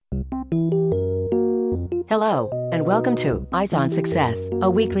Hello, and welcome to Eyes on Success,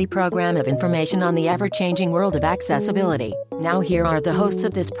 a weekly program of information on the ever-changing world of accessibility. Now here are the hosts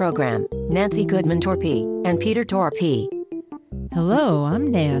of this program, Nancy Goodman-Torpey and Peter Torpey. Hello,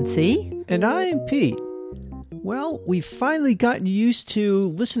 I'm Nancy. And I'm Pete. Well, we've finally gotten used to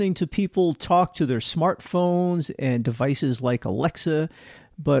listening to people talk to their smartphones and devices like Alexa,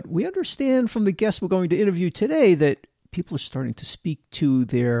 but we understand from the guests we're going to interview today that people are starting to speak to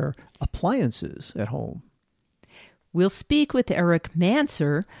their appliances at home. We'll speak with Eric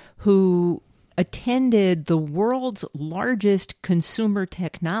Manser, who attended the world's largest consumer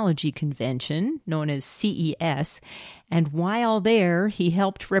technology convention, known as CES, and while there, he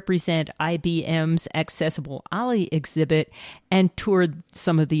helped represent IBM's Accessible Ollie exhibit and toured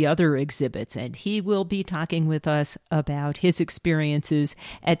some of the other exhibits. And he will be talking with us about his experiences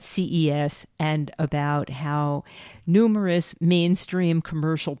at CES and about how numerous mainstream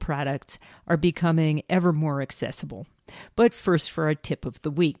commercial products are becoming ever more accessible. But first, for our tip of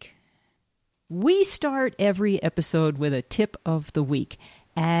the week. We start every episode with a tip of the week,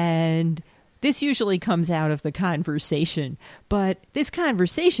 and this usually comes out of the conversation, but this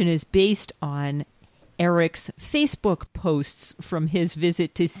conversation is based on Eric's Facebook posts from his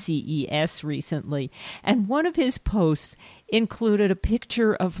visit to CES recently, and one of his posts included a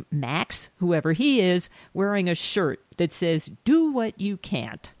picture of Max, whoever he is, wearing a shirt that says, "Do what you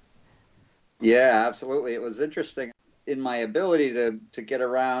can't." Yeah, absolutely. It was interesting. In my ability to get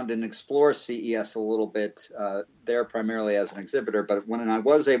around and explore CES a little bit, there primarily as an exhibitor, but when I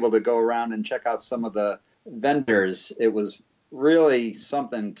was able to go around and check out some of the vendors, it was really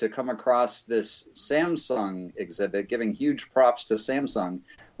something to come across this Samsung exhibit, giving huge props to Samsung,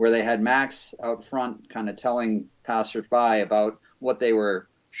 where they had Max out front kind of telling passersby about what they were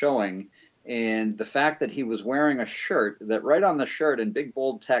showing. And the fact that he was wearing a shirt that right on the shirt in big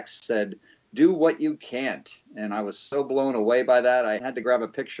bold text said, "Do what you can't." And I was so blown away by that. I had to grab a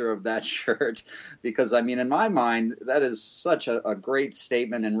picture of that shirt because, I mean, in my mind, that is such a great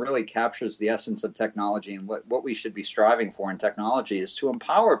statement and really captures the essence of technology. And what we should be striving for in technology is to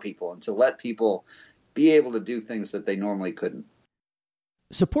empower people and to let people be able to do things that they normally couldn't.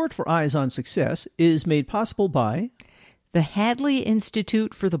 Support for Eyes on Success is made possible by the Hadley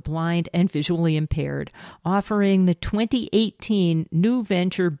Institute for the Blind and Visually Impaired, offering the 2018 New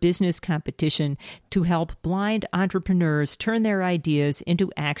Venture Business Competition to help blind entrepreneurs turn their ideas into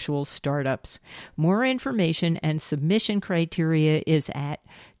actual startups. More information and submission criteria is at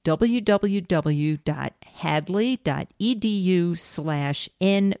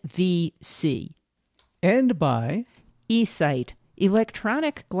www.hadley.edu/NVC. And by eSight,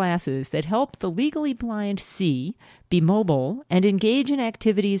 electronic glasses that help the legally blind see, be mobile, and engage in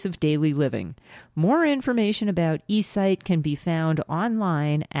activities of daily living. More information about eSight can be found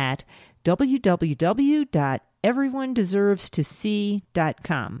online at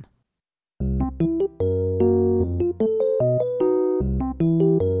www.everyonedeservestosee.com.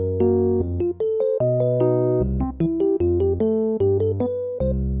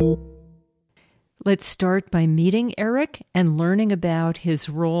 Let's start by meeting Eric and learning about his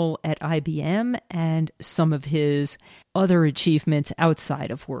role at IBM and some of his other achievements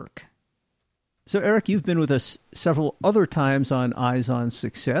outside of work. So, Eric, you've been with us several other times on Eyes on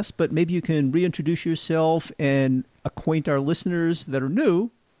Success, but maybe you can reintroduce yourself and acquaint our listeners that are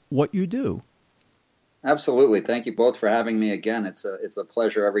new what you do. Absolutely. Thank you both for having me again. It's a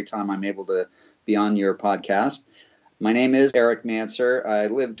pleasure every time I'm able to be on your podcast. My name is Eric Manser. I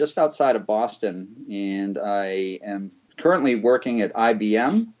live just outside of Boston, and I am currently working at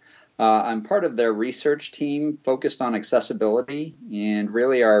IBM. I'm part of their research team focused on accessibility, and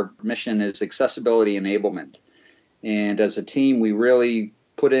really our mission is accessibility enablement. And as a team, we really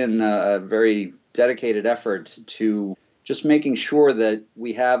put in a very dedicated effort to just making sure that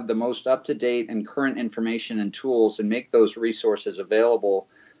we have the most up-to-date and current information and tools and make those resources available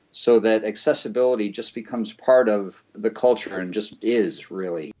so that accessibility just becomes part of the culture and just is,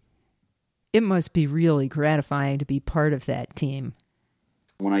 really. It must be really gratifying to be part of that team.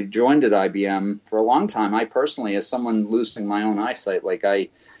 When I joined at IBM, for a long time, I personally, as someone losing my own eyesight, I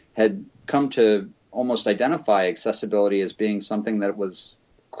had come to almost identify accessibility as being something that was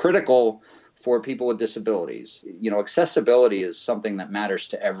critical for people with disabilities. Accessibility is something that matters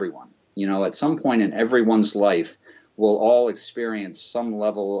to everyone. At some point in everyone's life, we'll all experience some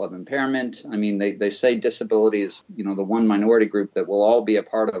level of impairment. I mean, they say disability is, the one minority group that we'll all be a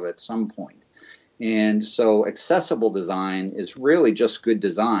part of at some point. And so accessible design is really just good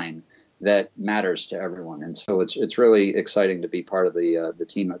design that matters to everyone. And so it's really exciting to be part of the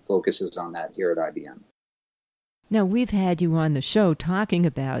team that focuses on that here at IBM. Now, we've had you on the show talking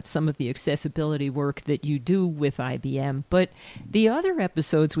about some of the accessibility work that you do with IBM, but the other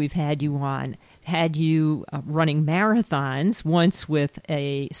episodes we've had you on had you running marathons, once with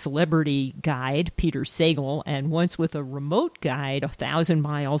a celebrity guide, Peter Sagal, and once with a remote guide 1,000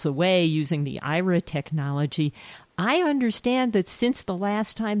 miles away using the Aira technology. I understand that since the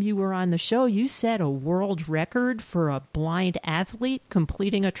last time you were on the show, you set a world record for a blind athlete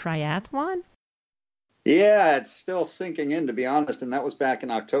completing a triathlon? Yeah, it's still sinking in, to be honest, and that was back in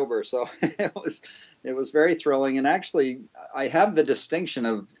October, so it was very thrilling. And actually, I have the distinction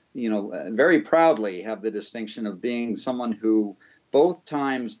of, very proudly have the distinction of being someone who, both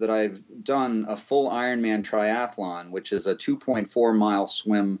times that I've done a full Ironman triathlon, which is a 2.4-mile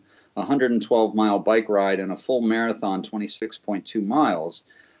swim, 112-mile bike ride, and a full marathon, 26.2 miles,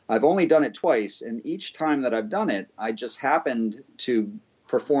 I've only done it twice, and each time that I've done it, I just happened to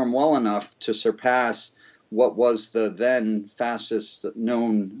perform well enough to surpass what was the then fastest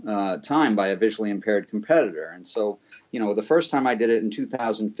known time by a visually impaired competitor. And so, the first time I did it in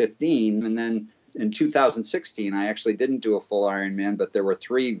 2015, and then in 2016, I actually didn't do a full Ironman, but there were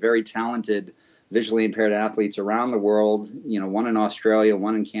 3 very talented visually impaired athletes around the world, one in Australia,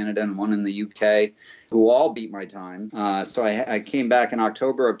 one in Canada, and one in the UK, who all beat my time. So I came back in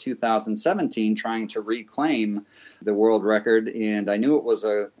October of 2017 trying to reclaim the world record, and I knew it was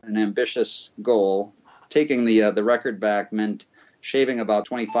an ambitious goal. Taking the record back meant shaving about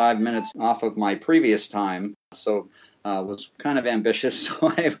 25 minutes off of my previous time, so was kind of ambitious.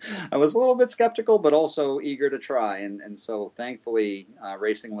 So I was a little bit skeptical, but also eager to try. And so thankfully,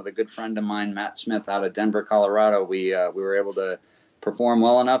 racing with a good friend of mine, Matt Smith, out of Denver, Colorado, we were able to perform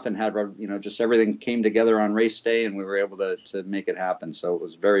well enough and had, just everything came together on race day, and we were able to make it happen. So it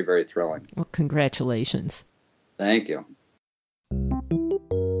was very, very thrilling. Well, congratulations. Thank you.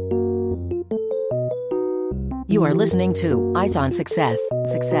 You are listening to Eyes on Success.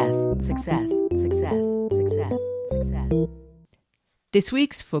 Success, success, success, success, success. This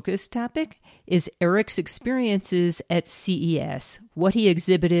week's focus topic is Eric's experiences at CES, what he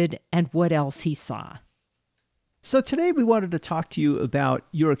exhibited, and what else he saw. So today we wanted to talk to you about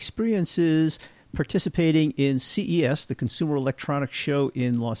your experiences participating in CES, the Consumer Electronics Show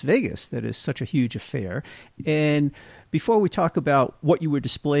in Las Vegas, that is such a huge affair. And before we talk about what you were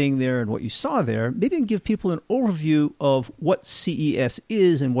displaying there and what you saw there, maybe you can give people an overview of what CES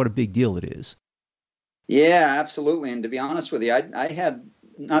is and what a big deal it is. Yeah, absolutely. And to be honest with you, I had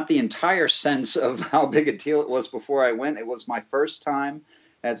not the entire sense of how big a deal it was before I went. It was my first time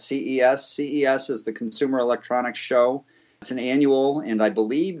at CES. CES is the Consumer Electronics Show. It's an annual, and I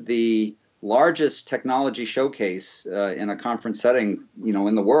believe the largest technology showcase in a conference setting,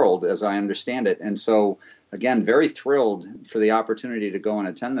 in the world, as I understand it. And so, again, very thrilled for the opportunity to go and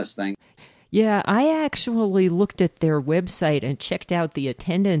attend this thing. Yeah, I actually looked at their website and checked out the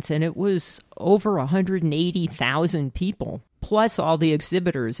attendance, and it was over 180,000 people, plus all the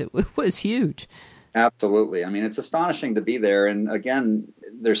exhibitors. It was huge. Absolutely. I mean, it's astonishing to be there. And again,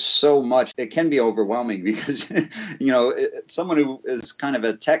 there's so much. It can be overwhelming because, someone who is kind of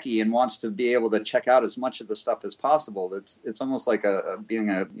a techie and wants to be able to check out as much of the stuff as possible. It's almost like being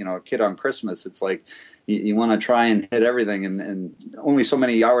a kid on Christmas. It's like you want to try and hit everything and only so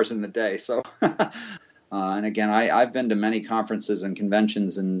many hours in the day. So, and again, I've been to many conferences and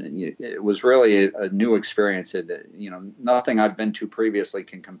conventions, and it was really a new experience. Nothing I've been to previously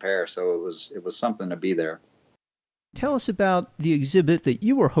can compare. So it was something to be there. Tell us about the exhibit that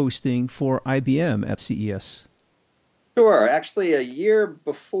you were hosting for IBM at CES. Sure. Actually, a year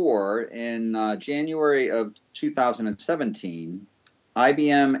before, in January of 2017,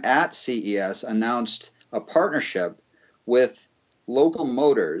 IBM at CES announced a partnership with Local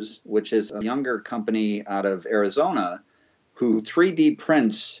Motors, which is a younger company out of Arizona, who 3D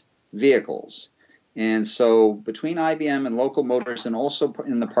prints vehicles. And so between IBM and Local Motors, and also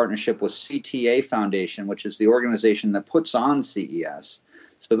in the partnership with CTA Foundation, which is the organization that puts on CES,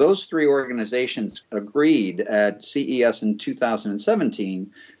 so those 3 organizations agreed at CES in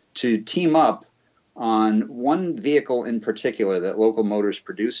 2017 to team up on one vehicle in particular that Local Motors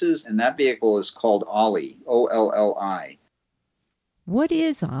produces, and that vehicle is called Olli, O-L-L-I. What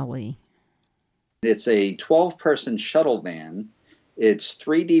is Olli? It's a 12-person shuttle van. It's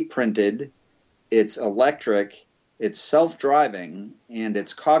 3D printed. It's electric, it's self-driving, and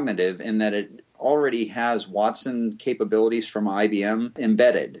it's cognitive in that it already has Watson capabilities from IBM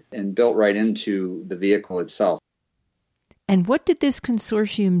embedded and built right into the vehicle itself. And what did this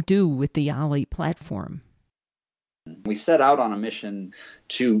consortium do with the Olli platform? We set out on a mission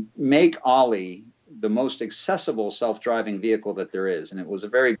to make Olli the most accessible self-driving vehicle that there is, and it was a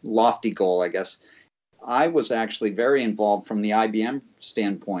very lofty goal, I guess. I was actually very involved from the IBM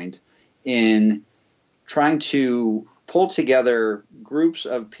standpoint in trying to pull together groups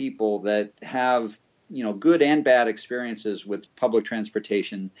of people that have, good and bad experiences with public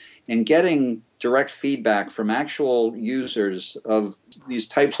transportation and getting direct feedback from actual users of these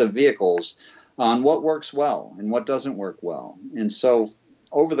types of vehicles on what works well and what doesn't work well. And so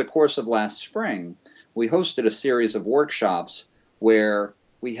over the course of last spring, we hosted a series of workshops where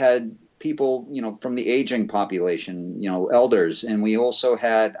we had people, from the aging population, elders. And we also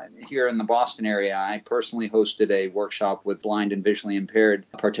had here in the Boston area, I personally hosted a workshop with blind and visually impaired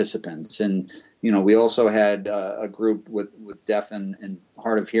participants. And, we also had a group with deaf and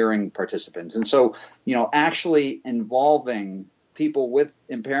hard of hearing participants. And so, actually involving people with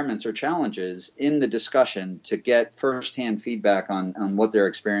impairments or challenges in the discussion to get firsthand feedback on what their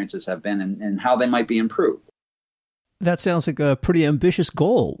experiences have been and how they might be improved. That sounds like a pretty ambitious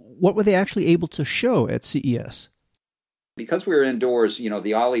goal. What were they actually able to show at CES? Because we were indoors,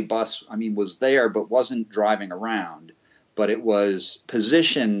 the Ollie bus, was there but wasn't driving around, but it was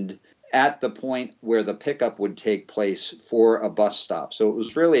positioned at the point where the pickup would take place for a bus stop. So it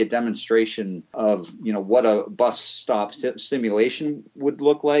was really a demonstration of, what a bus stop simulation would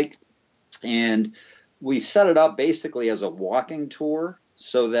look like. And we set it up basically as a walking tour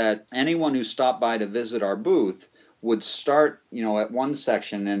so that anyone who stopped by to visit our booth would start, at one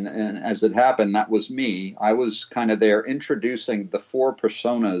section, and as it happened, that was me. I was kind of there introducing the 4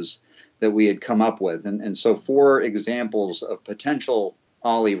 personas that we had come up with. And so 4 examples of potential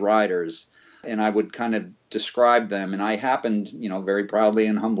Ollie riders, and I would kind of describe them. And I happened, very proudly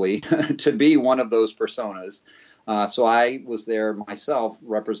and humbly to be one of those personas. So I was there myself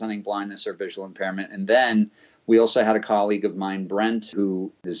representing blindness or visual impairment. And then we also had a colleague of mine, Brent,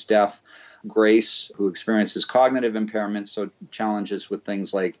 who is deaf, Grace, who experiences cognitive impairments, so challenges with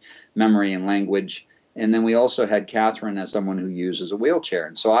things like memory and language. And then we also had Catherine as someone who uses a wheelchair.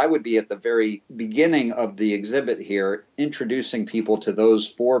 And so I would be at the very beginning of the exhibit here, introducing people to those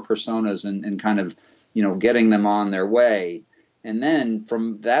 4 personas and kind of, getting them on their way. And then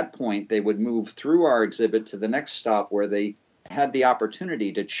from that point, they would move through our exhibit to the next stop where they had the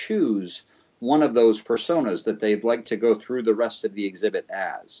opportunity to choose one of those personas that they'd like to go through the rest of the exhibit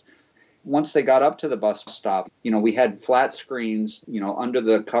as. Once they got up to the bus stop, we had flat screens, under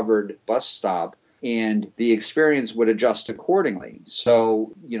the covered bus stop, and the experience would adjust accordingly.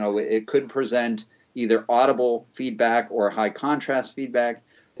 So, it could present either audible feedback or high contrast feedback.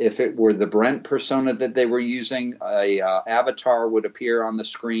 If it were the Brent persona that they were using, a avatar would appear on the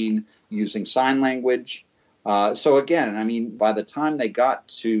screen using sign language. So again, by the time they got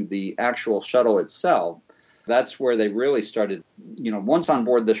to the actual shuttle itself, that's where they really started, once on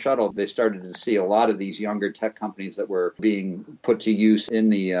board the shuttle, they started to see a lot of these younger tech companies that were being put to use in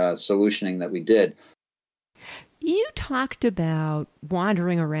the solutioning that we did. You talked about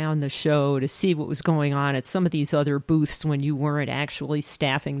wandering around the show to see what was going on at some of these other booths when you weren't actually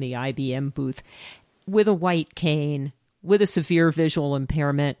staffing the IBM booth with a white cane, with a severe visual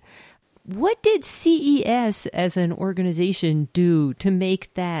impairment. What did CES as an organization do to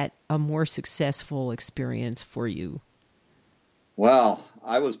make that a more successful experience for you? Well,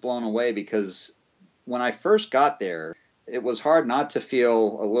 I was blown away because when I first got there, it was hard not to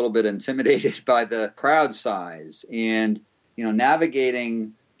feel a little bit intimidated by the crowd size and,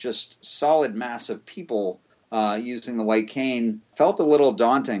 navigating just solid mass of people using the white cane felt a little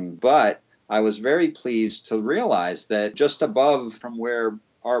daunting, but I was very pleased to realize that just above from where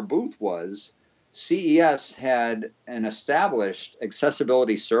our booth was, CES had an established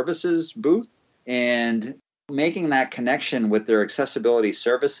accessibility services booth, and making that connection with their accessibility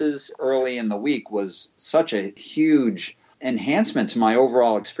services early in the week was such a huge enhancement to my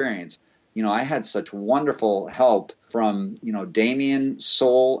overall experience. I had such wonderful help from, Damien,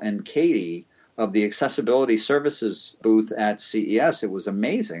 Sol, and Katie of the accessibility services booth at CES. It was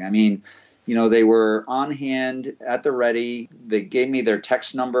amazing. They were on hand at the ready. They gave me their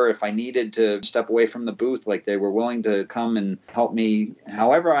text number if I needed to step away from the booth. Like, they were willing to come and help me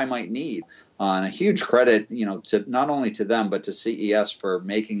however I might need. And a huge credit, to not only to them, but to CES for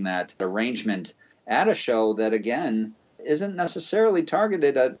making that arrangement at a show that, again, isn't necessarily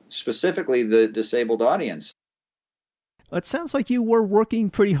targeted at specifically the disabled audience. It sounds like you were working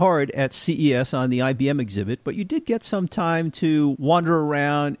pretty hard at CES on the IBM exhibit, but you did get some time to wander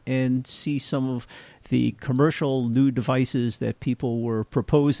around and see some of the commercial new devices that people were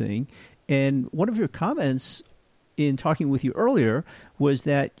proposing. And one of your comments in talking with you earlier was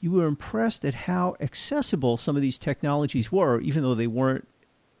that you were impressed at how accessible some of these technologies were, even though they weren't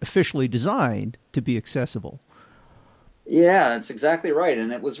officially designed to be accessible. Yeah, that's exactly right.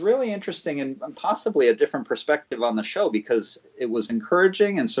 And it was really interesting and possibly a different perspective on the show because it was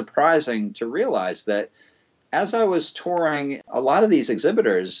encouraging and surprising to realize that as I was touring, a lot of these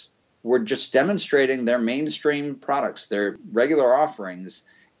exhibitors were just demonstrating their mainstream products, their regular offerings,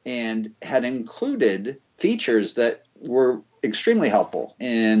 and had included features that were extremely helpful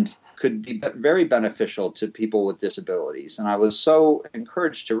and could be very beneficial to people with disabilities. And I was so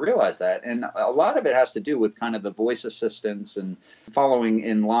encouraged to realize that. And a lot of it has to do with kind of the voice assistants and following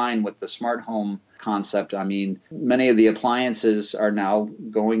in line with the smart home concept. I mean, many of the appliances are now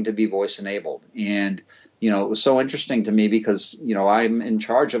going to be voice enabled. And it was so interesting to me because, I'm in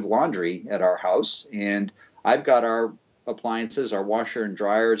charge of laundry at our house, and I've got our appliances, our washer and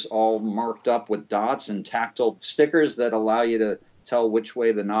dryers, all marked up with dots and tactile stickers that allow you to tell which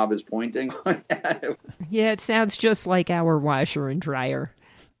way the knob is pointing. Yeah, it sounds just like our washer and dryer.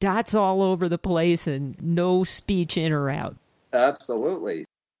 Dots all over the place and no speech in or out. Absolutely.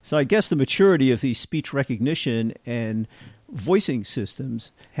 So I guess the maturity of these speech recognition and voicing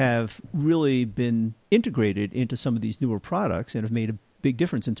systems have really been integrated into some of these newer products and have made a big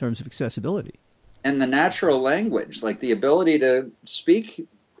difference in terms of accessibility. And the natural language, like the ability to speak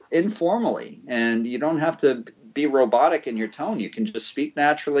informally, and you don't have to be robotic in your tone. You can just speak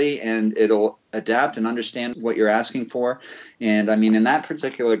naturally and it'll adapt and understand what you're asking for. And I mean, in that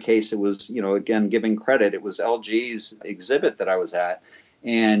particular case, it was, again, giving credit, it was LG's exhibit that I was at.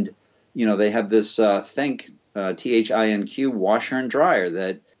 And, they have this Think, THINQ washer and dryer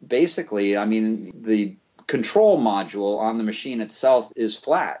that basically, I mean, the control module on the machine itself is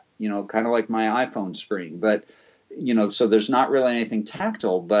flat, kind of like my iPhone screen. But, so there's not really anything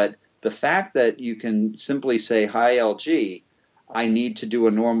tactile, but the fact that you can simply say, "Hi, LG, I need to do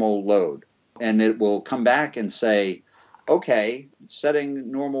a normal load," and it will come back and say, "Okay,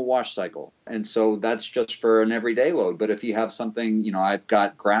 setting normal wash cycle." And so that's just for an everyday load. But if you have something, I've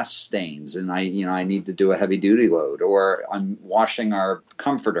got grass stains and I need to do a heavy duty load, or I'm washing our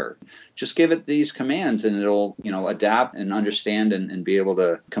comforter, just give it these commands and it'll, adapt and understand and be able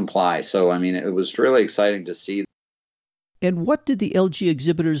to comply. So, I mean, it was really exciting to see. And what did the LG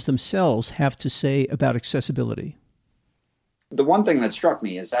exhibitors themselves have to say about accessibility? The one thing that struck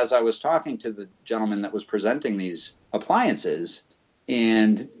me is as I was talking to the gentleman that was presenting these appliances,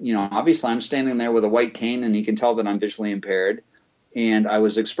 and, obviously I'm standing there with a white cane and he can tell that I'm visually impaired. And I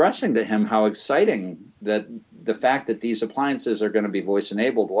was expressing to him how exciting that the fact that these appliances are going to be voice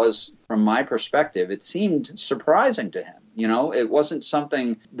enabled was, from my perspective, it seemed surprising to him. It wasn't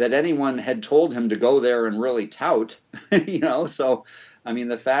something that anyone had told him to go there and really tout, So, I mean,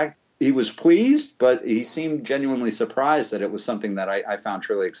 the fact he was pleased, but he seemed genuinely surprised that it was something that I found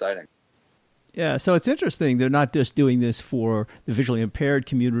truly exciting. Yeah, so it's interesting. They're not just doing this for the visually impaired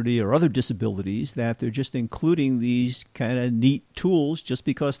community or other disabilities, that they're just including these kind of neat tools just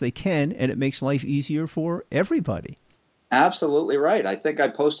because they can, and it makes life easier for everybody. Absolutely right. I think I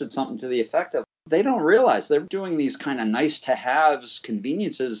posted something to the effect of, they don't realize they're doing these kind of nice-to-haves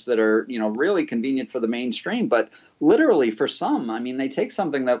conveniences that are, really convenient for the mainstream. But literally for some, I mean, they take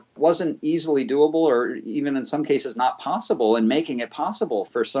something that wasn't easily doable or even in some cases not possible and making it possible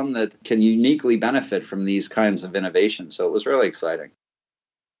for some that can uniquely benefit from these kinds of innovations. So it was really exciting.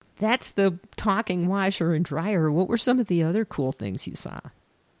 That's the talking washer and dryer. What were some of the other cool things you saw?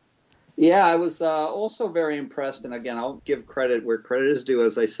 Yeah, I was also very impressed. And again, I'll give credit where credit is due,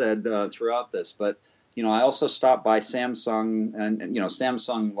 as I said throughout this. But, I also stopped by Samsung. And,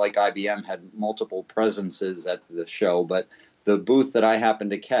 Samsung, like IBM, had multiple presences at the show. But the booth that I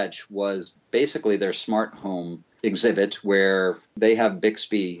happened to catch was basically their smart home exhibit, where they have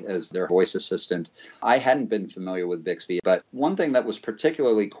Bixby as their voice assistant. I hadn't been familiar with Bixby, but one thing that was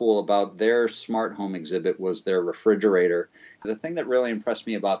particularly cool about their smart home exhibit was their refrigerator. The thing that really impressed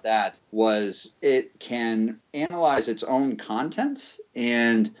me about that was it can analyze its own contents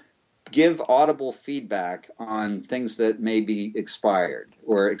and give audible feedback on things that may be expired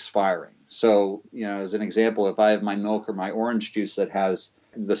or expiring. So, as an example, if I have my milk or my orange juice that has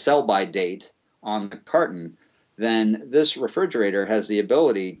the sell-by date on the carton, then this refrigerator has the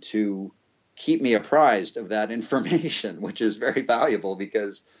ability to keep me apprised of that information, which is very valuable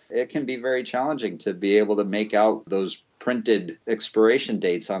because it can be very challenging to be able to make out those printed expiration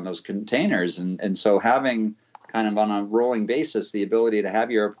dates on those containers. And so having kind of on a rolling basis the ability to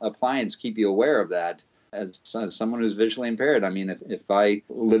have your appliance keep you aware of that as someone who's visually impaired. I mean, if I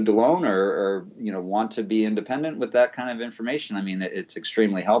lived alone or want to be independent with that kind of information, I mean, it's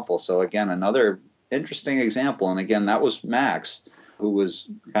extremely helpful. So again, another interesting example. And again, that was Max. who was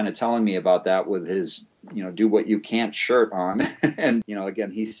kind of telling me about that with his, do what you can't shirt on. And,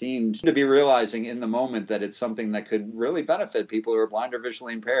 again, he seemed to be realizing in the moment that it's something that could really benefit people who are blind or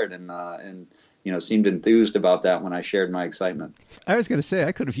visually impaired, and seemed enthused about that when I shared my excitement. I was going to say,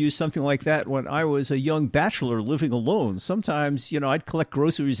 I could have used something like that when I was a young bachelor living alone. Sometimes, I'd collect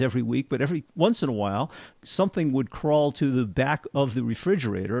groceries every week, but every once in a while, something would crawl to the back of the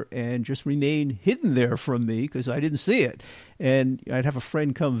refrigerator and just remain hidden there from me because I didn't see it. And I'd have a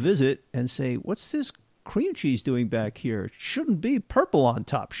friend come visit and say, "What's this cream cheese doing back here? It shouldn't be purple on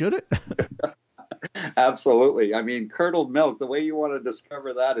top, should it?" Absolutely. I mean, curdled milk, the way you want to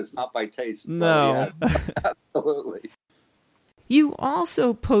discover that is not by taste. So, no. Yeah, absolutely. You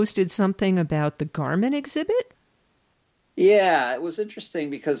also posted something about the Garmin exhibit? Yeah, it was interesting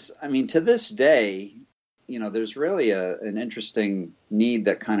because, to this day, there's really an interesting need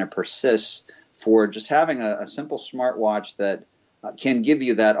that kind of persists for just having a simple smartwatch that can give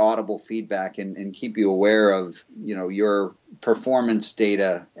you that audible feedback and keep you aware of, your performance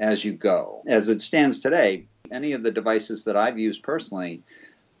data as you go. As it stands today, any of the devices that I've used personally,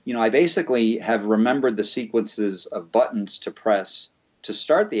 I basically have remembered the sequences of buttons to press to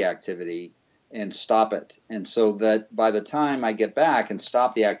start the activity and stop it. And so that by the time I get back and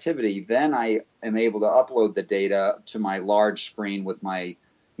stop the activity, then I am able to upload the data to my large screen with my,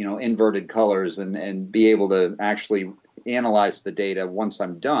 inverted colors and be able to actually analyze the data once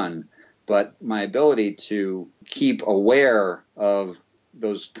I'm done. But my ability to keep aware of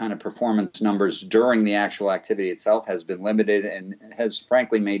those kind of performance numbers during the actual activity itself has been limited and has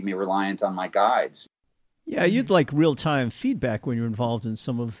frankly made me reliant on my guides. Yeah, you'd like real-time feedback when you're involved in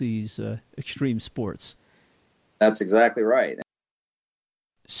some of these extreme sports. That's exactly right.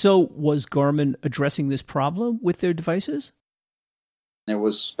 So was Garmin addressing this problem with their devices? There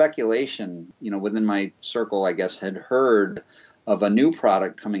was speculation, within my circle, I guess, had heard of a new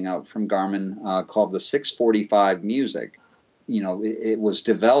product coming out from Garmin called the 645 Music. It was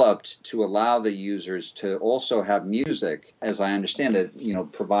developed to allow the users to also have music, as I understand it,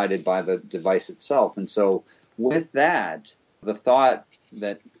 provided by the device itself. And so with that, the thought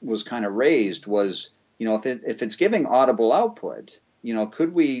that was kind of raised was, if it's giving audible output,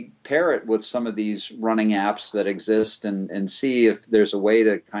 could we pair it with some of these running apps that exist and see if there's a way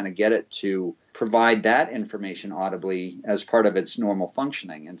to kind of get it to provide that information audibly as part of its normal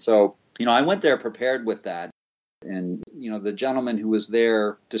functioning? And so, I went there prepared with that. And, the gentleman who was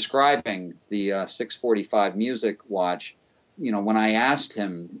there describing the 645 Music watch, when I asked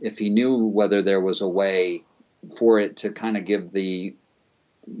him if he knew whether there was a way for it to kind of give the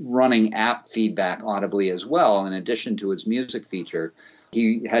running app feedback audibly as well, in addition to its music feature,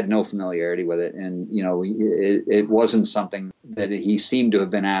 he had no familiarity with it. And, it wasn't something that he seemed to have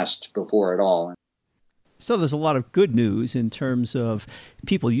been asked before at all. So there's a lot of good news in terms of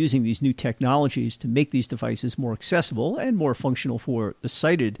people using these new technologies to make these devices more accessible and more functional for the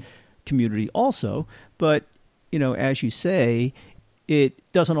sighted community also. But, as you say,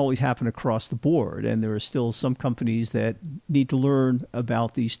 it doesn't always happen across the board. And there are still some companies that need to learn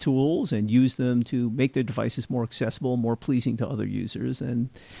about these tools and use them to make their devices more accessible, more pleasing to other users. And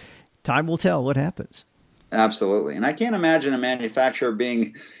time will tell what happens. Absolutely. And I can't imagine a manufacturer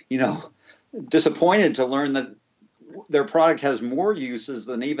being, disappointed to learn that their product has more uses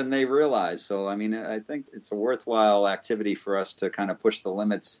than even they realize. So, I think it's a worthwhile activity for us to kind of push the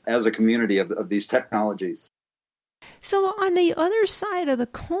limits as a community of these technologies. So on the other side of the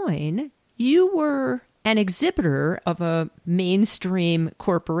coin, you were an exhibitor of a mainstream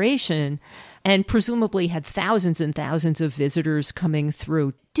corporation and presumably had thousands and thousands of visitors coming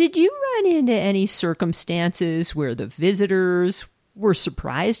through. Did you run into any circumstances where the visitors were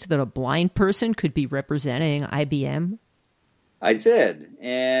surprised that a blind person could be representing IBM? I did.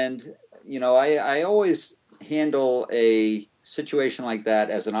 And, I always handle a situation like that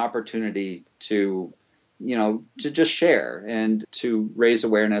as an opportunity to just share and to raise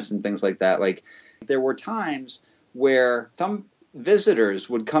awareness and things like that. Like, there were times where some visitors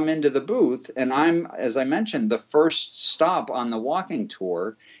would come into the booth and I'm, as I mentioned, the first stop on the walking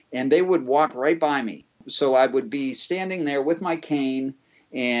tour, and they would walk right by me. So I would be standing there with my cane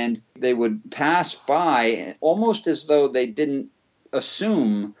and they would pass by almost as though they didn't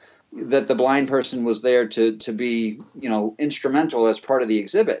assume that the blind person was there to be, instrumental as part of the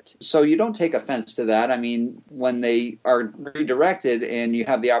exhibit. So you don't take offense to that. When they are redirected and you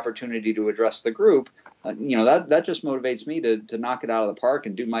have the opportunity to address the group, that just motivates me to knock it out of the park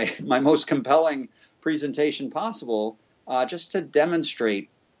and do my most compelling presentation possible, just to demonstrate,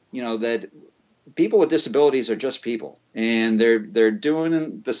 that people with disabilities are just people, and they're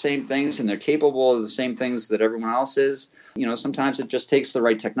doing the same things, and they're capable of the same things that everyone else is. Sometimes it just takes the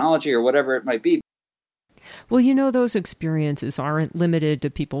right technology or whatever it might be. Well, those experiences aren't limited to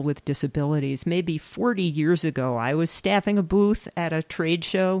people with disabilities. Maybe 40 years ago, I was staffing a booth at a trade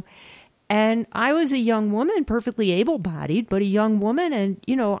show, and I was a young woman, perfectly able-bodied, but a young woman. And,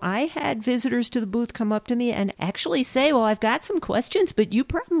 I had visitors to the booth come up to me and actually say, well, I've got some questions, but you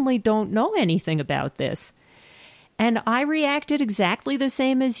probably don't know anything about this. And I reacted exactly the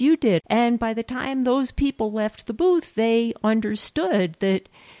same as you did. And by the time those people left the booth, they understood that,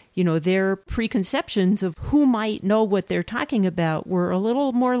 their preconceptions of who might know what they're talking about were a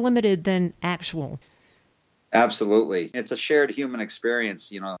little more limited than actual. Absolutely. It's a shared human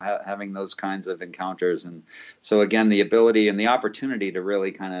experience, having those kinds of encounters. And so, again, the ability and the opportunity to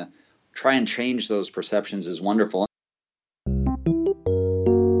really kind of try and change those perceptions is wonderful.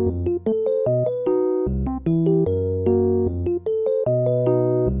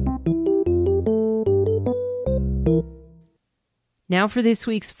 Now for this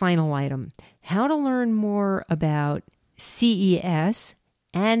week's final item, how to learn more about CES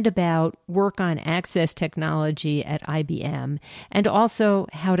and about work on access technology at IBM, and also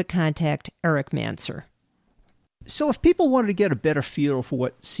how to contact Eric Manser. So if people wanted to get a better feel for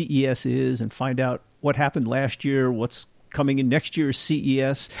what CES is and find out what happened last year, what's coming in next year's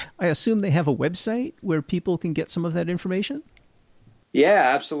CES, I assume they have a website where people can get some of that information?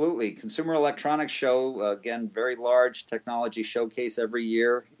 Yeah, absolutely. Consumer Electronics Show, again, very large technology showcase every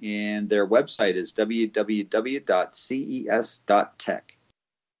year, and their website is www.ces.tech.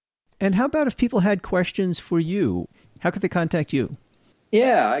 And how about if people had questions for you? How could they contact you?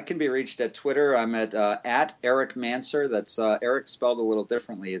 Yeah, I can be reached at Twitter. I'm at Eric Manser. That's Eric spelled a little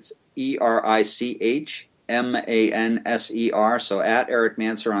differently. It's ERICHMANSER. So at Eric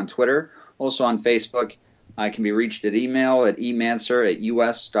Manser on Twitter. Also on Facebook. I can be reached at email at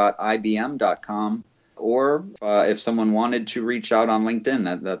emanser@us.ibm.com. Or if someone wanted to reach out on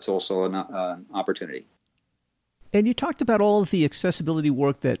LinkedIn, that's also an opportunity. And you talked about all of the accessibility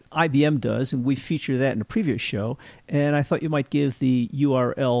work that IBM does, and we featured that in a previous show. And I thought you might give the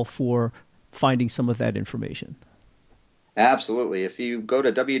URL for finding some of that information. Absolutely. If you go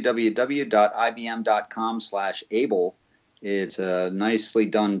to www.ibm.com/able, it's a nicely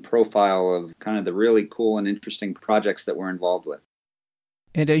done profile of kind of the really cool and interesting projects that we're involved with.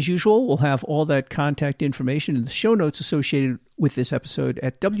 And as usual, we'll have all that contact information in the show notes associated with this episode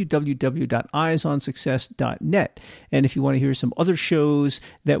at www.eyesonsuccess.net. And if you want to hear some other shows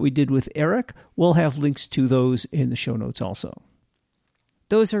that we did with Eric, we'll have links to those in the show notes also.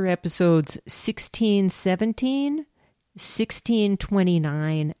 Those are episodes 1617,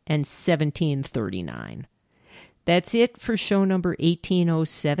 1629, and 1739. That's it for show number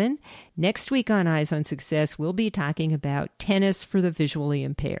 1807. Next week on Eyes on Success, we'll be talking about tennis for the visually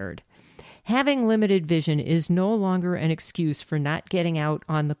impaired. Having limited vision is no longer an excuse for not getting out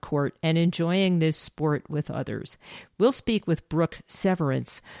on the court and enjoying this sport with others. We'll speak with Brooke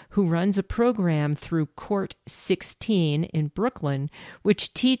Severance, who runs a program through Court 16 in Brooklyn,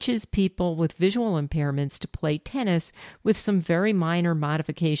 which teaches people with visual impairments to play tennis with some very minor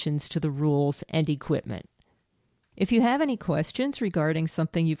modifications to the rules and equipment. If you have any questions regarding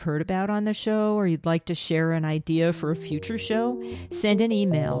something you've heard about on the show, or you'd like to share an idea for a future show, send an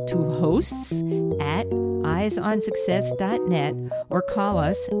email to hosts@eyesonsuccess.net or call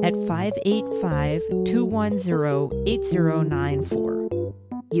us at 585-210-8094.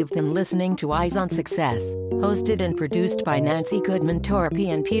 You've been listening to Eyes on Success, hosted and produced by Nancy Goodman Torpy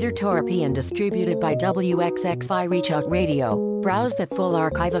and Peter Torpy and distributed by WXXI Reach Out Radio. Browse the full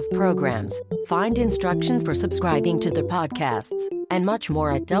archive of programs, find instructions for subscribing to the podcasts, and much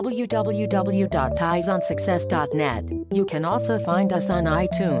more at www.eyesonsuccess.net. You can also find us on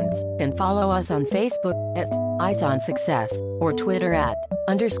iTunes and follow us on Facebook at Eyes on Success or Twitter at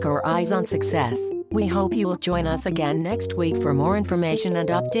 _Eyes on Success. We hope you will join us again next week for more information and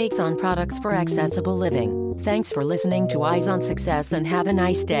updates on products for accessible living. Thanks for listening to Eyes on Success and have a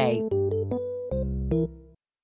nice day.